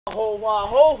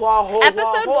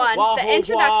Episode 1, the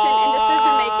introduction and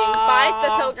decision-making by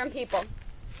the Pilgrim people.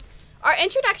 Our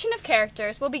introduction of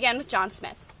characters will begin with John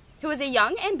Smith, who is a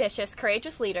young, ambitious,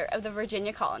 courageous leader of the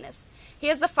Virginia colonists. He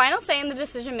has the final say in the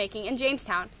decision-making in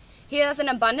Jamestown. He has an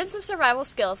abundance of survival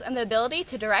skills and the ability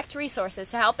to direct resources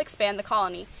to help expand the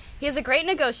colony. He is a great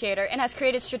negotiator and has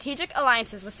created strategic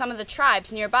alliances with some of the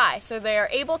tribes nearby so they are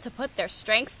able to put their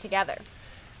strengths together.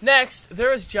 Next,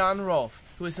 there is John Rolfe,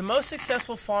 who is the most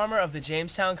successful farmer of the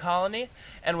Jamestown colony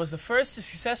and was the first to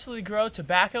successfully grow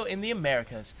tobacco in the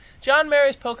Americas. John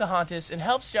marries Pocahontas and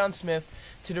helps John Smith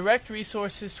to direct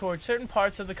resources toward certain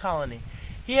parts of the colony.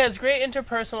 He has great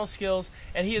interpersonal skills,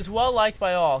 and he is well liked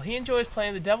by all. He enjoys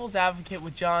playing the devil's advocate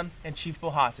with John and Chief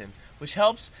Powhatan, which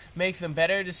helps make them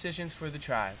better decisions for the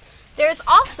tribe. There is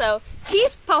also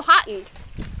Chief Powhatan,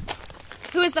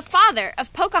 who is the father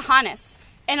of Pocahontas,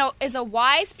 and is a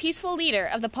wise, peaceful leader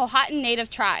of the Powhatan native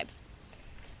tribe.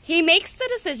 He makes the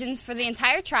decisions for the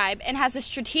entire tribe and has a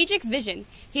strategic vision.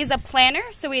 He is a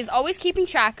planner, so he is always keeping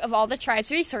track of all the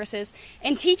tribe's resources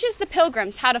and teaches the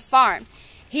Pilgrims how to farm.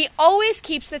 He always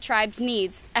keeps the tribe's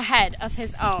needs ahead of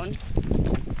his own.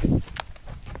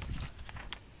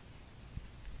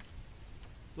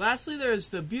 Lastly, there is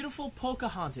the beautiful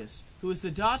Pocahontas, who is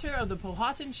the daughter of the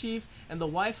Powhatan chief and the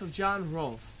wife of John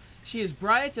Rolfe. She is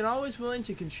bright and always willing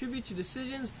to contribute to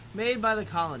decisions made by the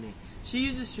colony. She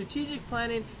uses strategic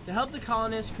planning to help the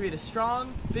colonists create a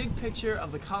strong, big picture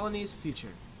of the colony's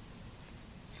future.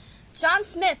 John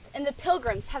Smith and the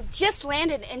Pilgrims have just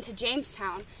landed into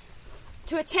Jamestown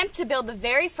to attempt to build the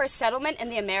very first settlement in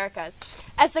the Americas.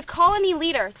 As the colony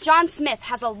leader, John Smith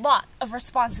has a lot of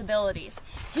responsibilities.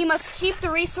 He must keep the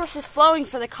resources flowing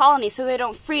for the colony so they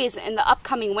don't freeze in the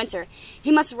upcoming winter.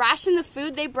 He must ration the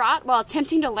food they brought while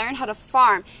attempting to learn how to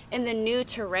farm in the new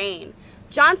terrain.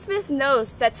 John Smith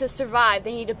knows that to survive,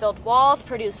 they need to build walls,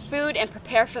 produce food, and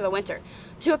prepare for the winter.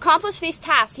 To accomplish these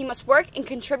tasks, he must work and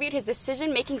contribute his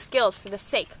decision-making skills for the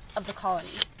sake of the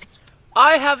colony.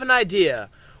 I have an idea.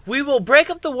 We will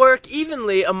break up the work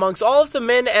evenly amongst all of the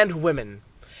men and women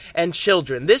and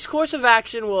children. This course of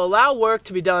action will allow work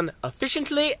to be done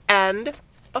efficiently and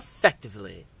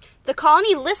effectively. The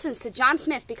colony listens to John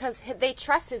Smith because they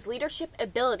trust his leadership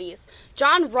abilities.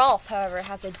 John Rolfe, however,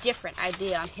 has a different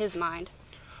idea on his mind.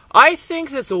 I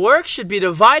think that the work should be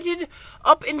divided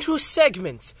up into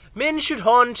segments. Men should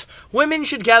hunt, women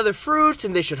should gather fruit,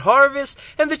 and they should harvest,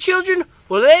 and the children,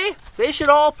 well, they should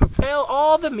all prepare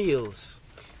all the meals.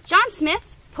 John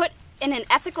Smith put in an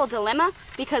ethical dilemma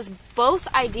because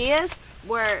both ideas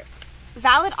were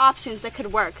valid options that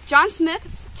could work. John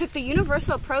Smith took the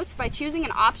universal approach by choosing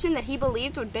an option that he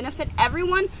believed would benefit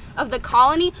everyone of the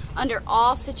colony under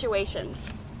all situations.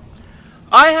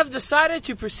 I have decided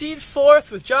to proceed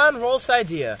forth with John Rolfe's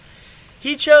idea.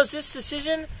 He chose this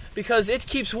decision because it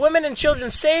keeps women and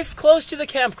children safe close to the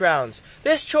campgrounds.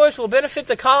 This choice will benefit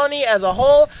the colony as a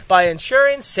whole by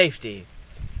ensuring safety.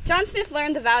 John Smith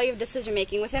learned the value of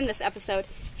decision-making within this episode.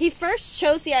 He first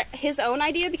chose his own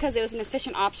idea because it was an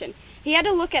efficient option. He had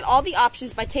to look at all the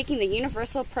options by taking the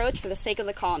universal approach for the sake of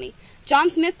the colony.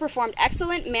 John Smith performed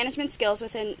excellent management skills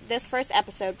within this first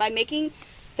episode by making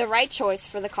the right choice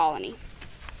for the colony.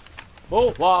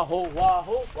 The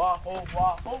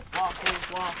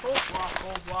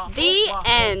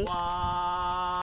end.